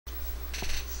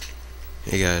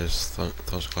Hey guys,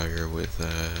 Thought here with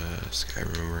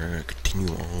Skyrim. We're gonna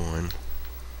continue on.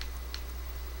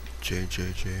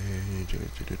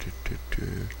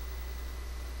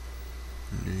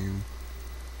 New.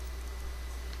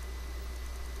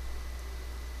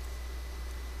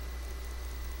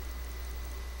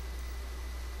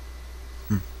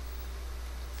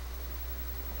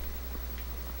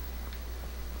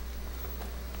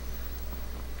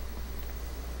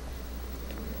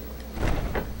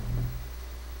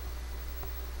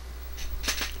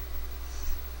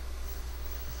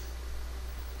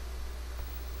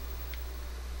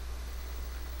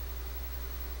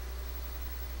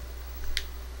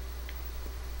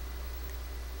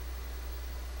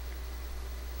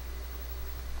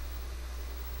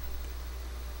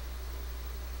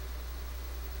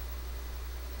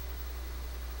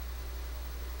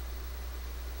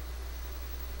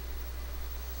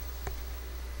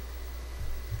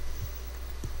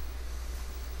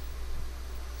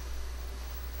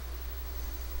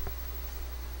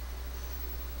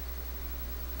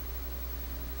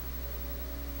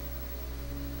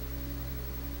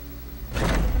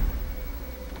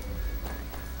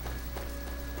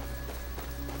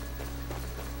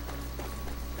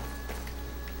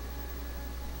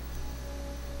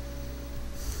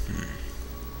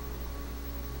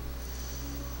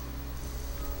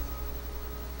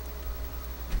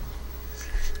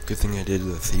 Good thing I did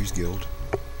the Thieves Guild.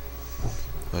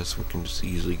 Otherwise we can just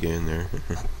easily get in there.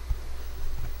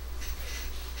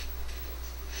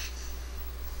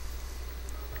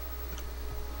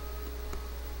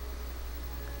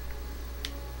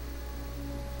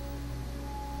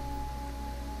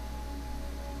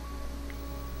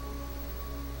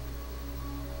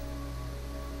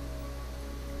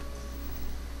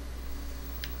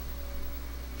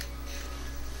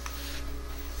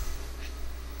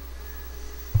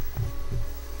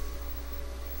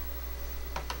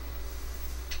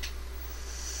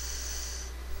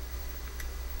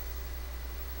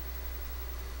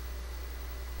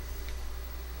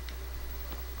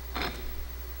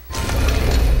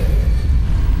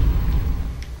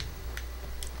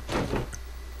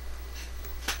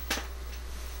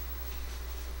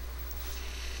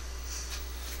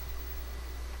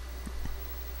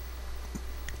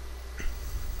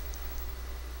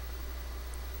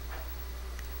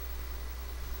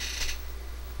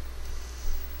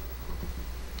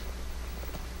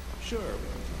 Sure.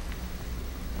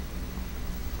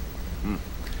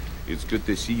 It's good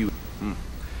to see you.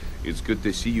 It's good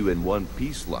to see you in one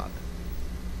piece, lad.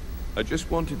 I just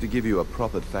wanted to give you a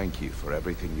proper thank you for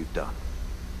everything you've done.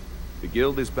 The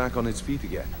guild is back on its feet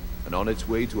again, and on its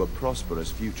way to a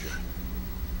prosperous future.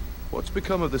 What's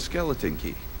become of the skeleton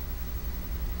key?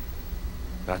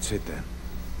 That's it then.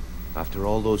 After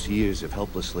all those years of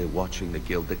helplessly watching the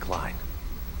guild decline.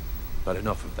 But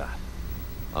enough of that.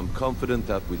 I'm confident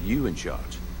that with you in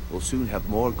charge, we'll soon have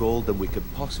more gold than we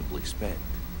could possibly spend.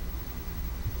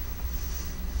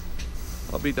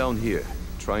 I'll be down here,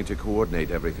 trying to coordinate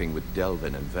everything with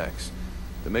Delvin and Vex,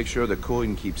 to make sure the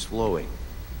coin keeps flowing,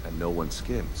 and no one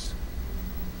skims.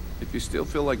 If you still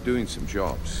feel like doing some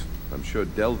jobs, I'm sure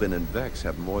Delvin and Vex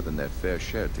have more than their fair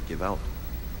share to give out.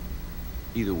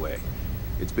 Either way,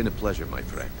 it's been a pleasure, my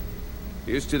friend.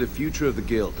 Here's to the future of the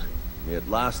guild. May it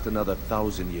last another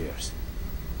 1,000 years.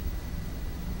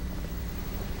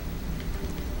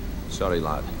 Sorry,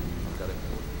 lad.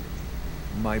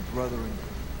 My brother in...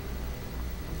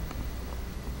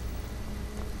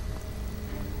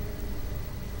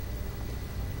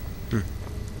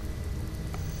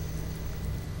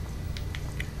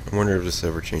 I wonder if this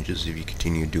ever changes if you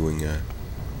continue doing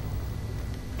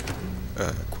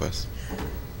quests.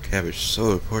 Cabbage is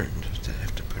so important to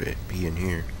have to be in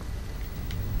here.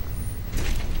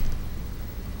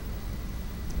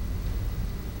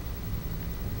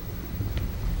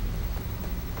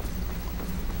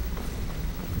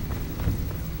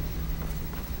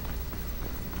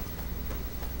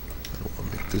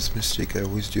 This mistake I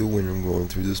always do when I'm going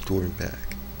through this door and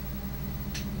back.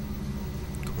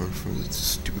 Going from the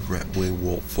stupid ratway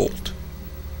wall vault.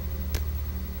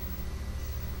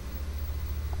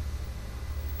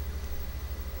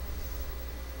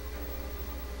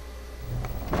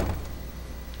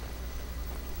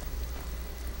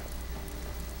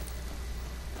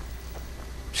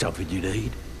 Something you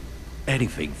need?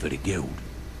 Anything for the guild?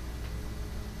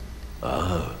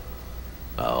 Oh,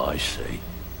 I see.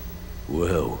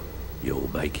 Well, you're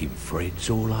making friends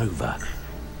all over,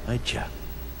 ain't ya?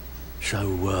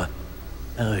 So,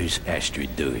 how's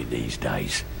Astrid doing these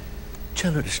days?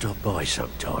 Tell her to stop by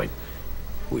sometime.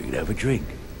 We can have a drink.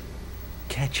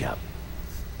 Catch up.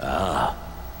 Ah,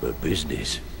 but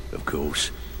business. Of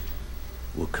course.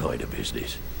 What kind of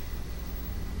business?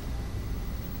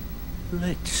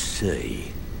 Let's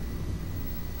see.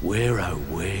 Where, oh,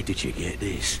 where did you get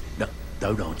this? No,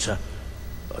 don't answer.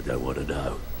 I don't want to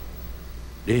know.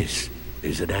 This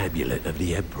is an amulet of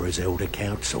the Emperor's Elder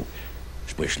Council,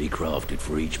 specially crafted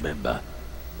for each member,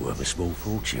 worth a small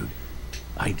fortune.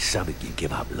 Ain't something you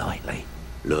give up lightly.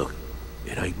 Look,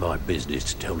 it ain't my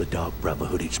business to tell the Dark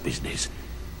Brotherhood its business,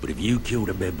 but if you killed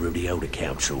a member of the Elder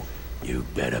Council, you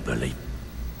better believe.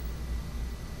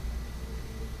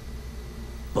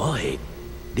 Buy it.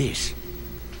 This,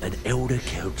 an Elder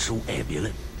Council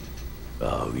amulet?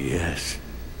 Oh yes.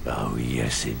 Oh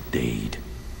yes indeed.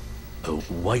 Oh,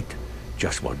 wait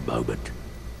just one moment.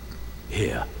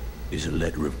 Here is a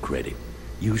letter of credit,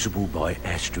 usable by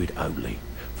Astrid only,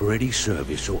 for any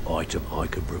service or item I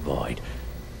can provide,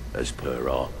 as per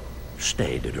our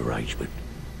standard arrangement.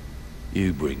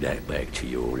 You bring that back to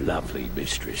your lovely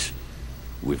mistress,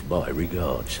 with my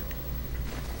regards.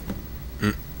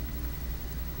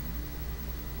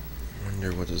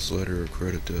 Wonder what this letter of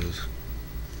credit does.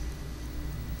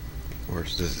 Or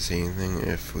does it say anything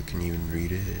if we can even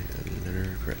read it? A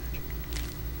letter of credit.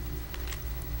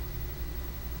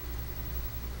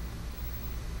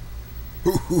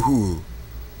 Ooh.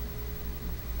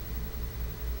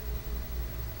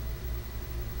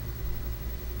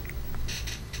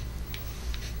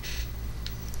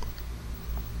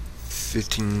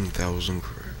 $15,000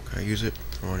 credit. Can I use it?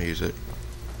 I want to use it.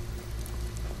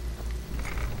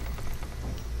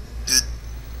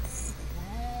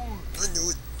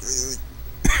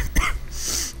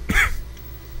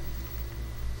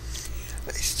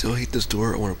 I still hate this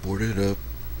door. I want to board it up.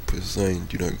 Put a sign,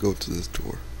 do not go to this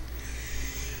door.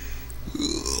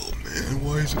 Oh man,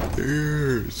 why is it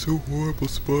there? It's so horrible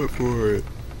spot for it.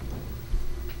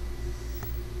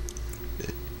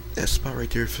 That spot right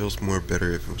there feels more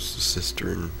better if it was the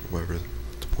cistern, whatever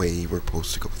the way we're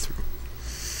supposed to go through.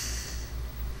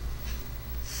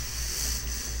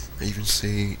 I even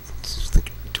say,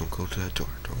 don't go to that door,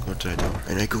 don't go to that door.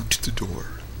 And I go to the door.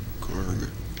 Grr.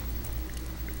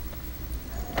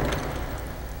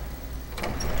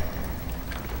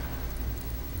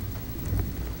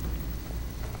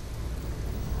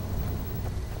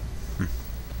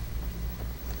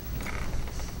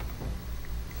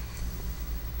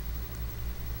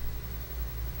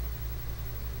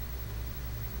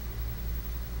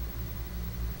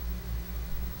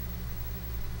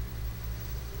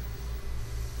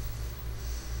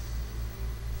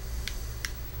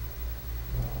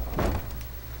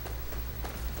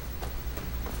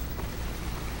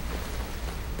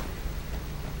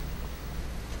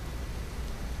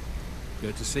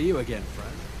 Good to see you again,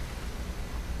 friend.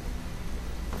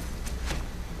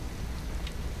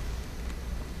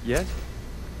 Yes?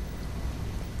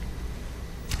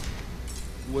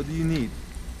 What do you need?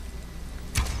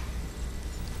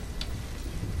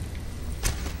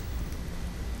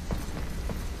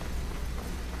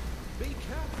 Be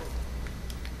careful.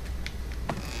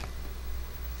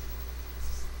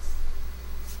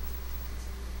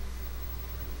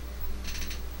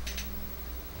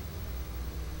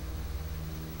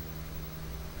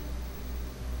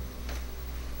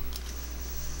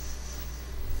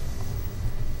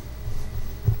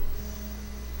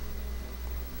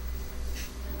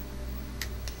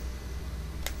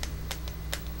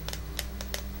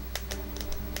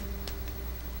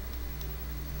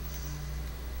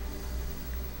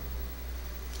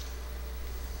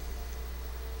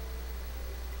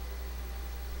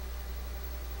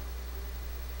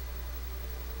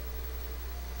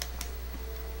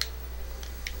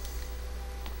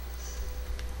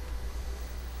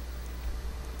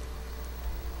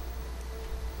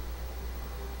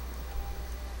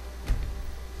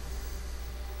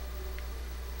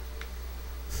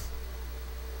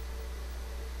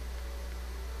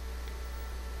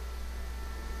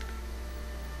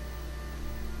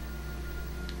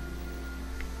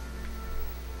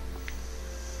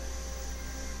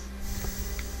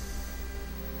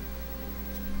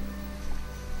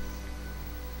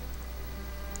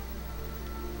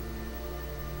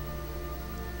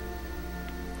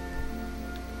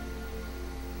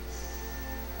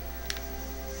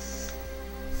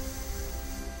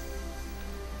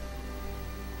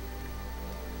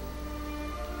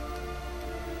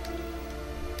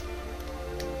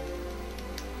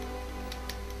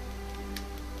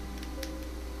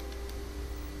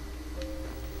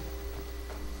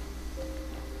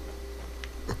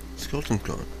 Skeleton's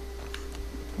gone.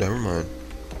 Never mind.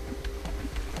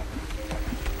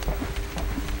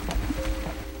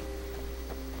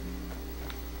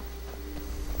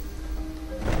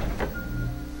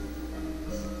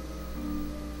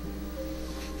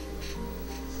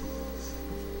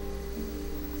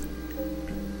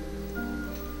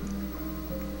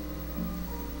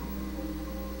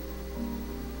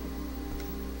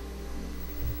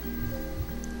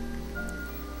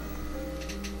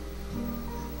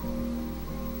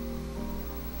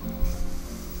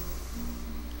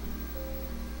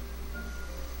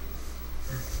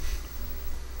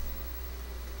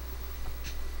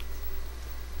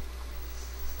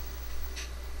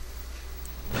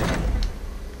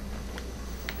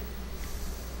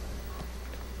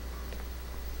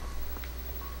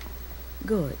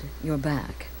 Good, you're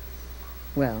back.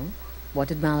 Well, what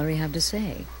did Mallory have to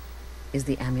say? Is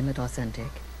the amulet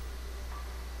authentic?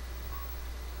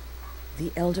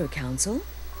 The Elder Council?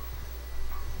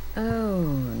 Oh,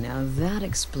 now that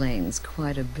explains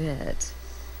quite a bit.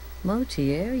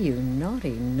 Motier, you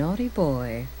naughty, naughty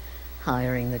boy.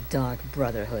 Hiring the Dark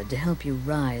Brotherhood to help you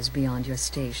rise beyond your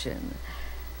station.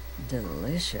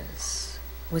 Delicious.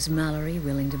 Was Mallory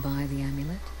willing to buy the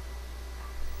amulet?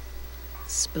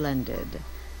 Splendid.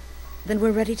 Then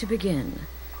we're ready to begin.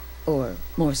 Or,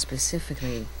 more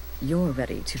specifically, you're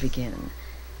ready to begin.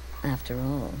 After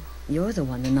all, you're the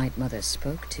one the Night Mother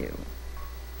spoke to.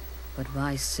 But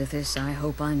by Sithis, I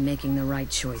hope I'm making the right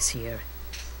choice here.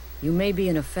 You may be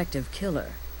an effective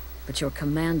killer, but your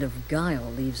command of guile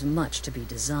leaves much to be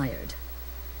desired.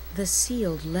 The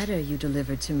sealed letter you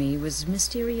delivered to me was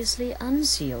mysteriously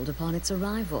unsealed upon its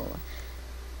arrival.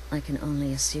 I can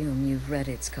only assume you've read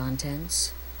its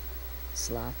contents.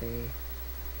 Sloppy.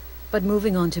 But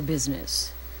moving on to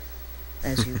business.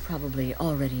 As you probably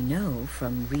already know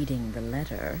from reading the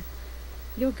letter,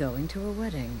 you're going to a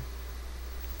wedding.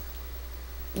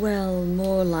 Well,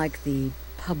 more like the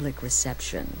public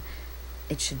reception.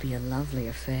 It should be a lovely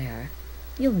affair.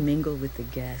 You'll mingle with the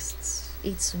guests,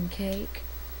 eat some cake,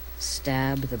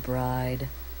 stab the bride.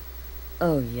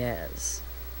 Oh yes,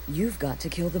 you've got to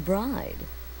kill the bride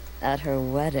at her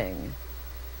wedding.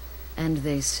 And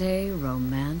they say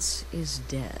romance is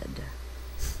dead.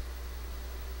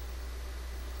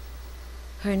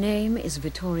 Her name is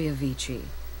Vittoria Vici.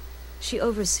 She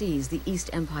oversees the East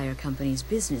Empire Company's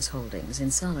business holdings in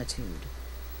Solitude.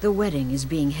 The wedding is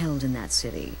being held in that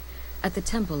city, at the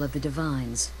Temple of the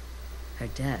Divines. Her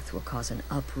death will cause an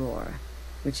uproar,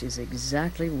 which is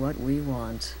exactly what we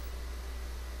want.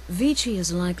 Vici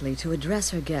is likely to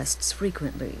address her guests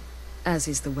frequently, as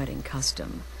is the wedding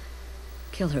custom.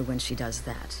 Kill her when she does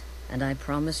that, and I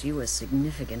promise you a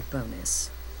significant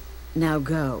bonus. Now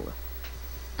go,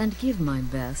 and give my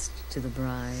best to the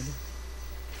bride.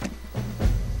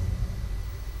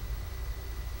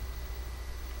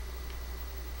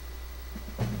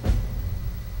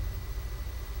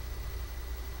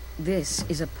 This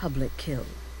is a public kill.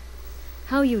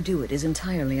 How you do it is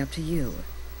entirely up to you.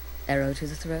 Arrow to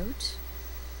the throat?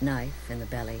 Knife in the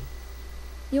belly?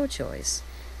 Your choice,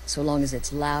 so long as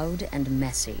it's loud and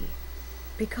messy.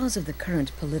 Because of the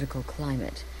current political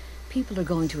climate, people are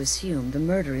going to assume the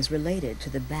murder is related to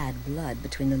the bad blood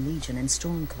between the Legion and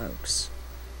Stormcloaks.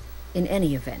 In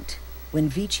any event, when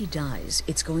Vici dies,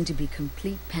 it's going to be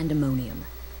complete pandemonium.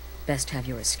 Best have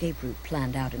your escape route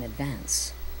planned out in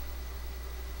advance.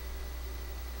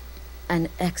 An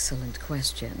excellent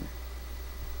question.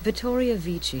 Vittoria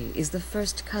Vici is the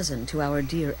first cousin to our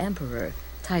dear Emperor,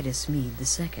 Titus Mede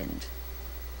II.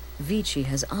 Vici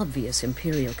has obvious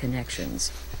Imperial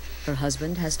connections. Her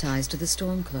husband has ties to the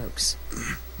Stormcloaks.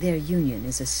 Their union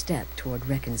is a step toward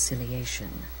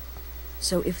reconciliation.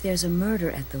 So if there's a murder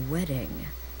at the wedding,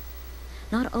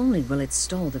 not only will it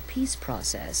stall the peace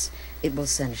process, it will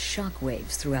send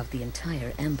shockwaves throughout the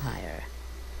entire Empire.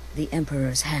 The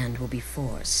Emperor's hand will be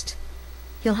forced.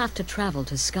 He'll have to travel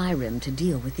to Skyrim to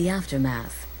deal with the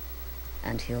aftermath.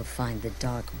 And he'll find the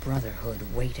Dark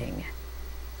Brotherhood waiting.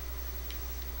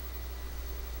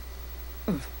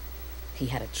 He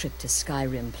had a trip to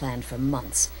Skyrim planned for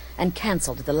months, and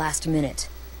cancelled at the last minute,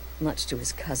 much to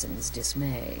his cousin's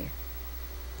dismay.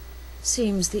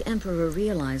 Seems the Emperor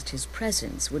realized his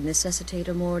presence would necessitate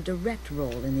a more direct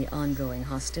role in the ongoing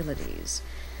hostilities,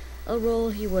 a role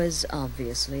he was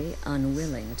obviously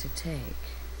unwilling to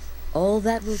take. All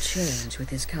that will change with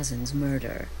his cousin's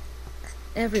murder.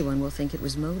 Everyone will think it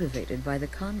was motivated by the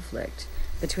conflict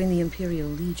between the Imperial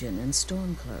Legion and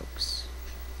Stormcloaks.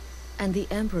 And the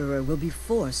Emperor will be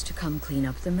forced to come clean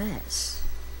up the mess.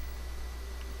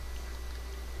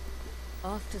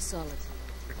 Off to Solitude.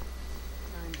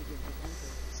 Time to give the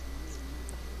Emperor some new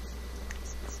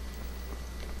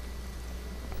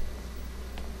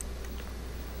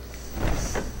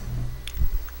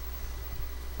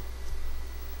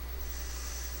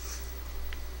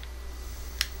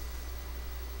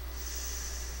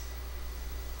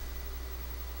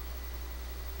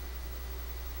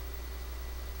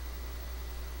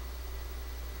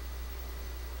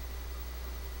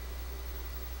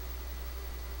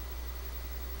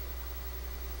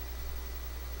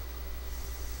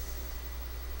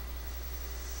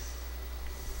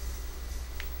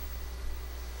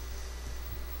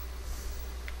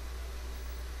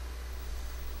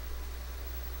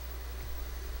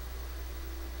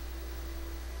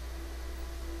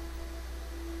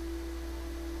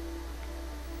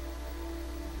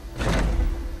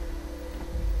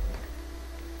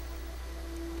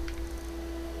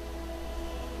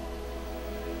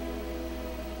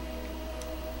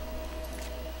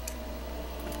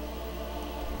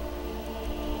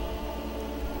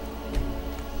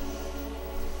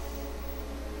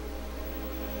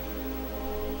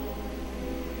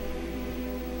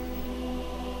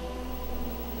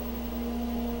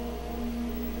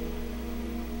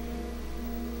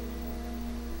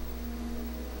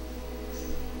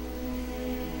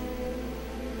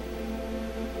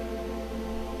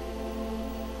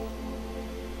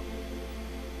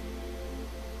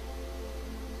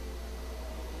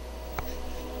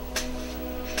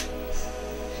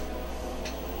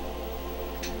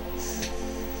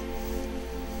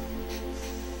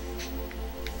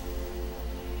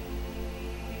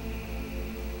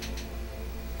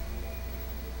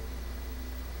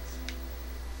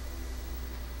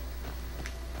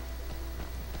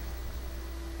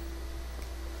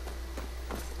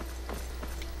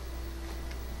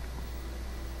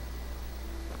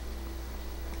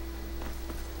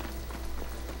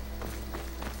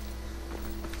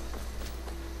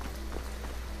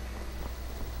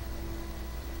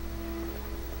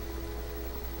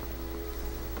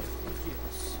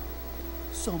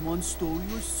Someone stole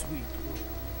your sweet one.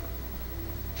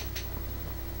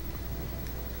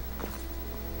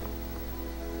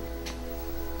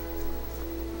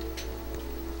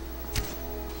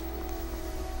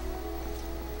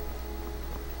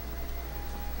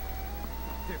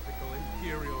 Typical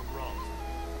Imperial rot.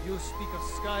 You speak of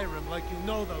Skyrim like you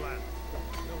know the land.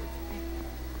 Know its people.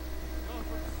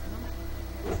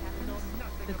 You know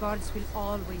nothing The gods will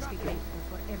always be grateful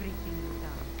for everything you've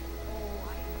done. Oh,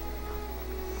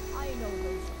 I know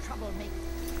those troublemakers.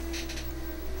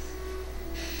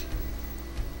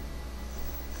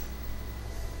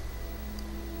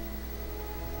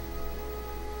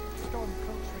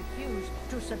 Stormcloaks refuse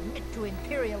to submit to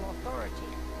Imperial authority.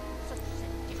 Such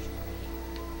seditious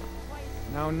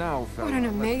behavior. Now, fella. What an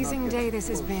let's not amazing get day too this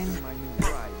has close been. to my new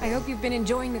bride. I hope you've been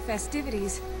enjoying the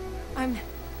festivities. I'm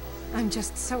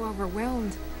just so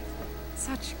overwhelmed.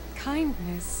 Such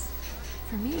kindness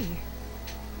for me.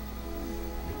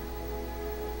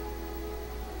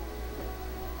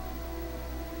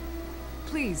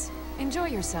 Please, enjoy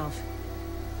yourself.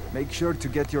 Make sure to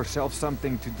get yourself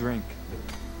something to drink.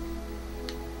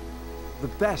 The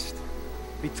best.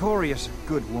 Victoria's a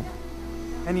good woman.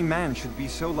 Any man should be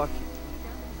so lucky.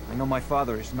 I know my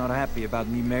father is not happy about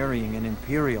me marrying an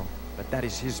Imperial, but that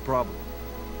is his problem.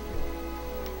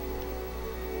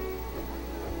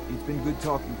 It's been good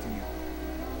talking to you.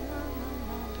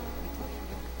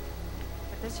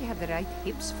 But does she have the right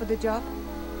hips for the job?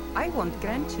 I want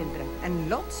grandchildren, and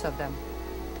lots of them.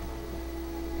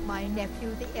 My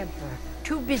nephew, the Emperor,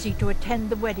 too busy to attend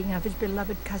the wedding of his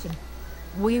beloved cousin.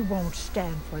 We won't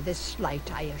stand for this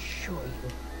slight, I assure you.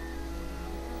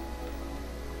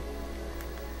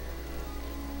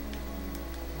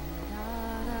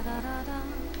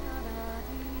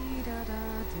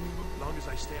 As long as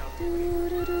I stay out.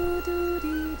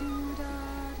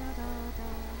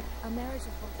 A marriage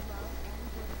of both love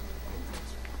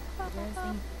and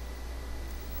advantage.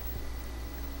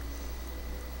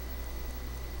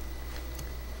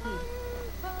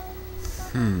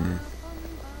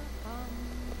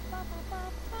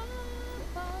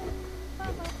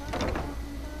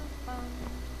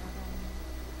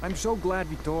 I'm so glad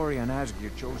Vittoria and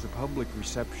Asgir chose a public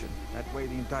reception. That way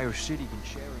the entire city can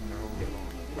share in their own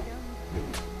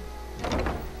glory.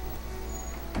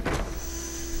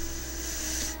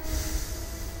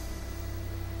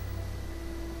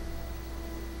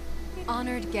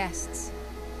 Honored guests.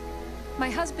 My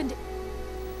husband...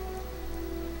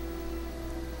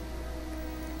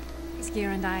 Asgir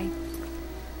and I...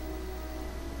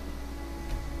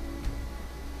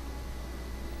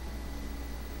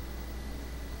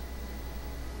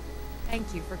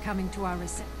 Thank you for coming to our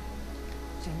reception.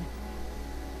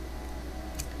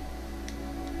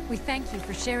 We thank you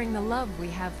for sharing the love we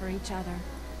have for each other.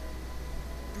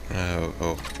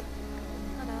 Oh.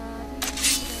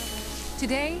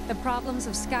 Today, the problems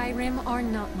of Skyrim are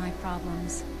not my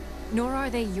problems, nor are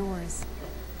they yours.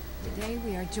 Today,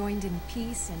 we are joined in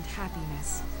peace and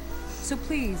happiness. So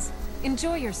please,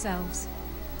 enjoy yourselves.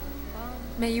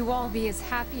 May you all be as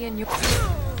happy in your...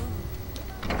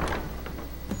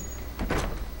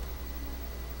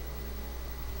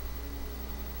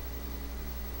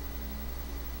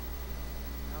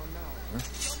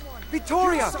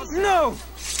 Victoria! No!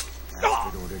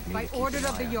 By order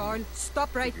of the Jarl,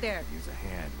 stop right there. Use a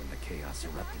hand when the chaos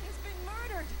erupted. has been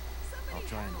murdered! I'll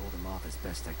try and hold him off as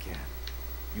best I can.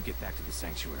 You get back to the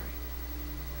sanctuary.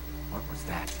 What was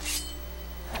that?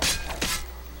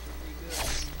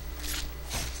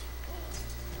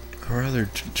 I'd rather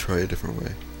try a different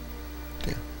way.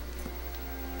 Damn.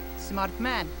 Smart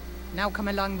man. Now come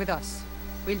along with us.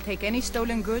 We'll take any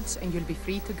stolen goods and you'll be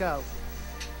free to go.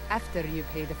 After you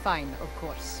pay the fine, of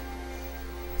course.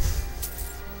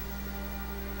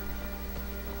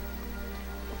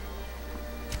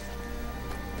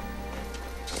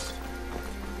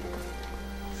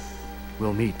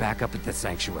 We'll meet back up at the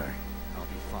sanctuary. I'll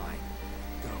be fine.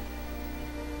 Go.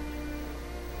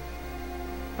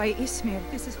 By Ismir,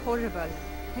 this is horrible.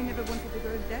 I never wanted the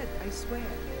girl dead, I swear.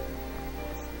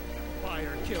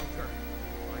 Fire killed her.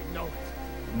 I know it.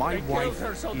 My They wife killed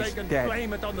her so they is can dead.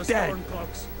 blame it on the Dead.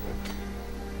 Stormcloaks.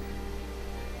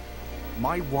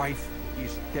 My wife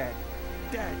is dead.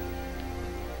 Dead.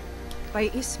 By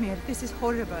Ismir, this is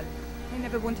horrible. I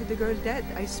never wanted the girl dead,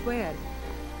 I swear.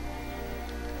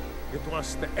 It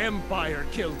was the Empire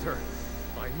killed her.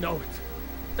 I know it.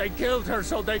 They killed her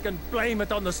so they can blame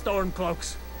it on the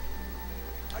Stormcloaks.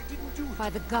 I didn't do it. By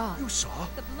the gods. You saw?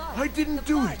 The blood. I didn't the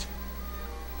do blood. it.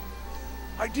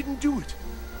 I didn't do it.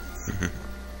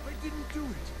 I didn't do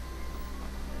it.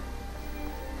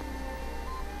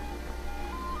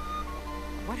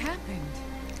 What happened?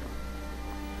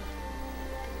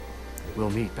 We'll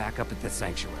meet back up at the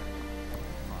sanctuary.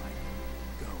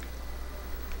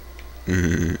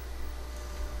 Fine. Go.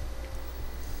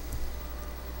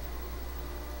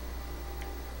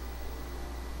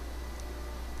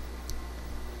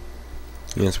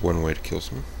 Yeah, that's one way to kill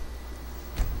someone.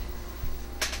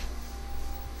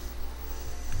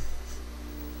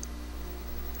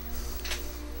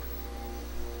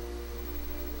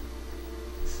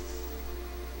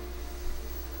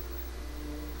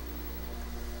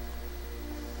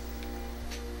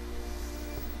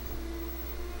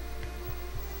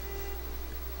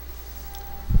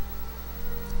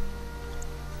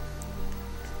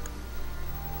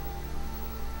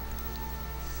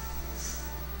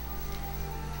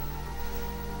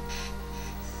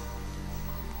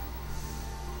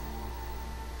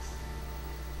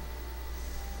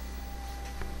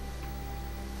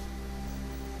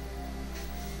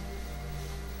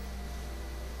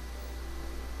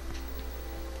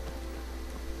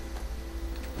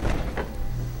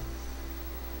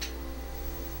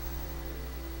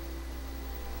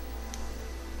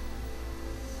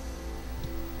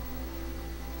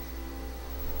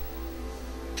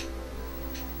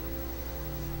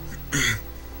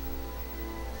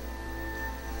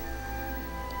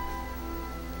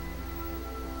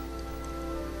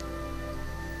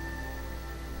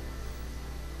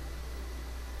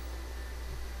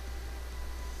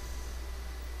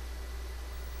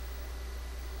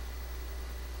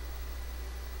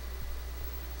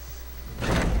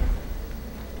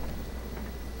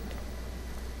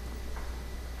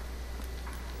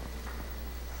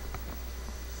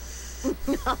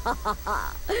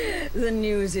 The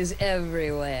news is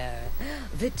everywhere.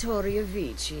 Vittoria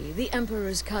Vici, the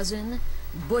Emperor's cousin,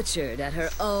 butchered at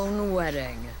her own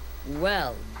wedding.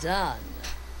 Well done.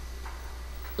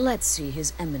 Let's see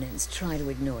His Eminence try to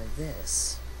ignore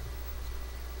this.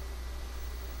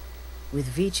 With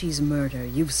Vici's murder,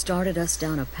 you've started us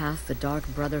down a path the Dark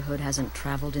Brotherhood hasn't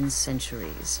traveled in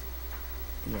centuries.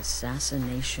 The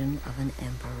assassination of an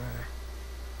Emperor.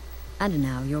 And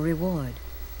now your reward.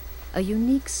 A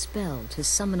unique spell to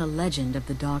summon a legend of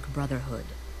the Dark Brotherhood.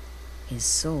 His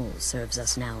soul serves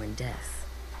us now in death,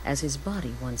 as his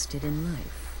body once did in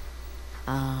life.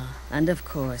 Ah, and of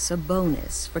course, a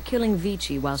bonus for killing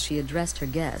Vici while she addressed her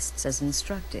guests as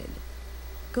instructed.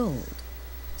 Gold.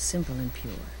 Simple and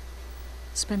pure.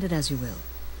 Spend it as you will.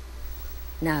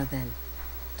 Now then,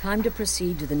 time to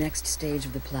proceed to the next stage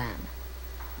of the plan.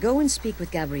 Go and speak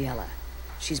with Gabriella.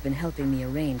 She's been helping me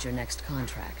arrange your next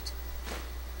contract.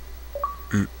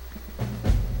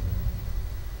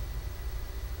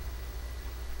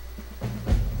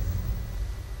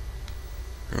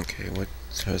 Okay, what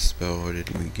type of spell did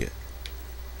we get?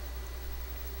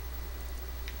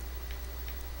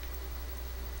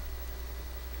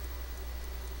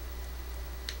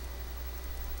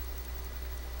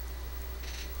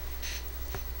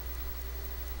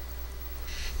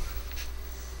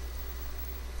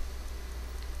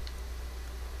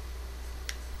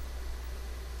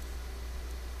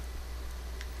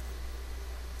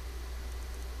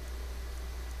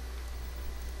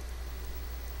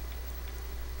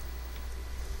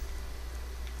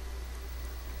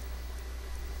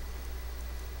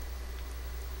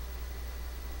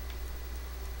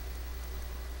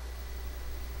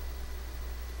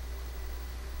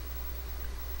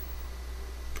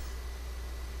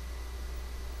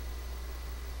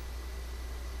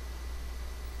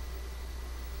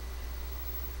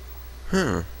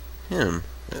 Huh. Him.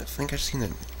 I think I've seen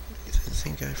that. Is that the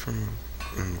same guy from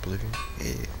Oblivion?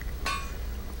 Yeah.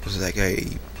 Was that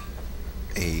guy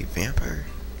a vampire?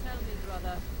 Tell me,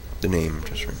 brother. The name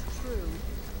just right.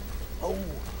 Oh,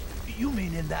 you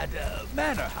mean in that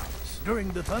manor house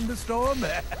during the thunderstorm?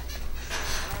 What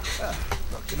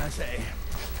can I say?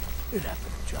 It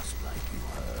happened just like you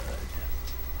heard.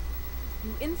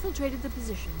 You infiltrated the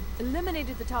position,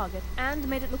 eliminated the target, and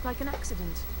made it look like an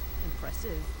accident.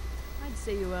 Impressive. I'd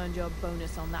say you earned your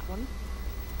bonus on that one.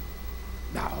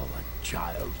 Now a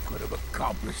child could have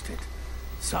accomplished it.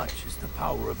 Such is the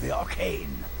power of the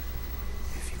arcane.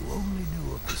 If you only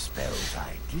knew of the spells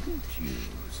I didn't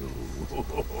use.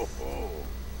 Oh.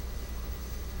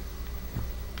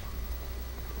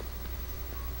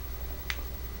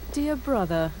 Dear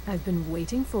brother, I've been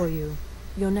waiting for you.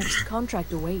 Your next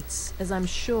contract awaits, as I'm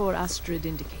sure Astrid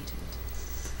indicated.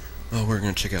 Well, we're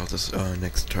gonna check out this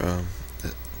next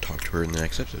talk to her in the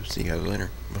next episode. See you guys later.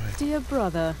 Bye. Dear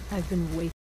brother, I've been waiting.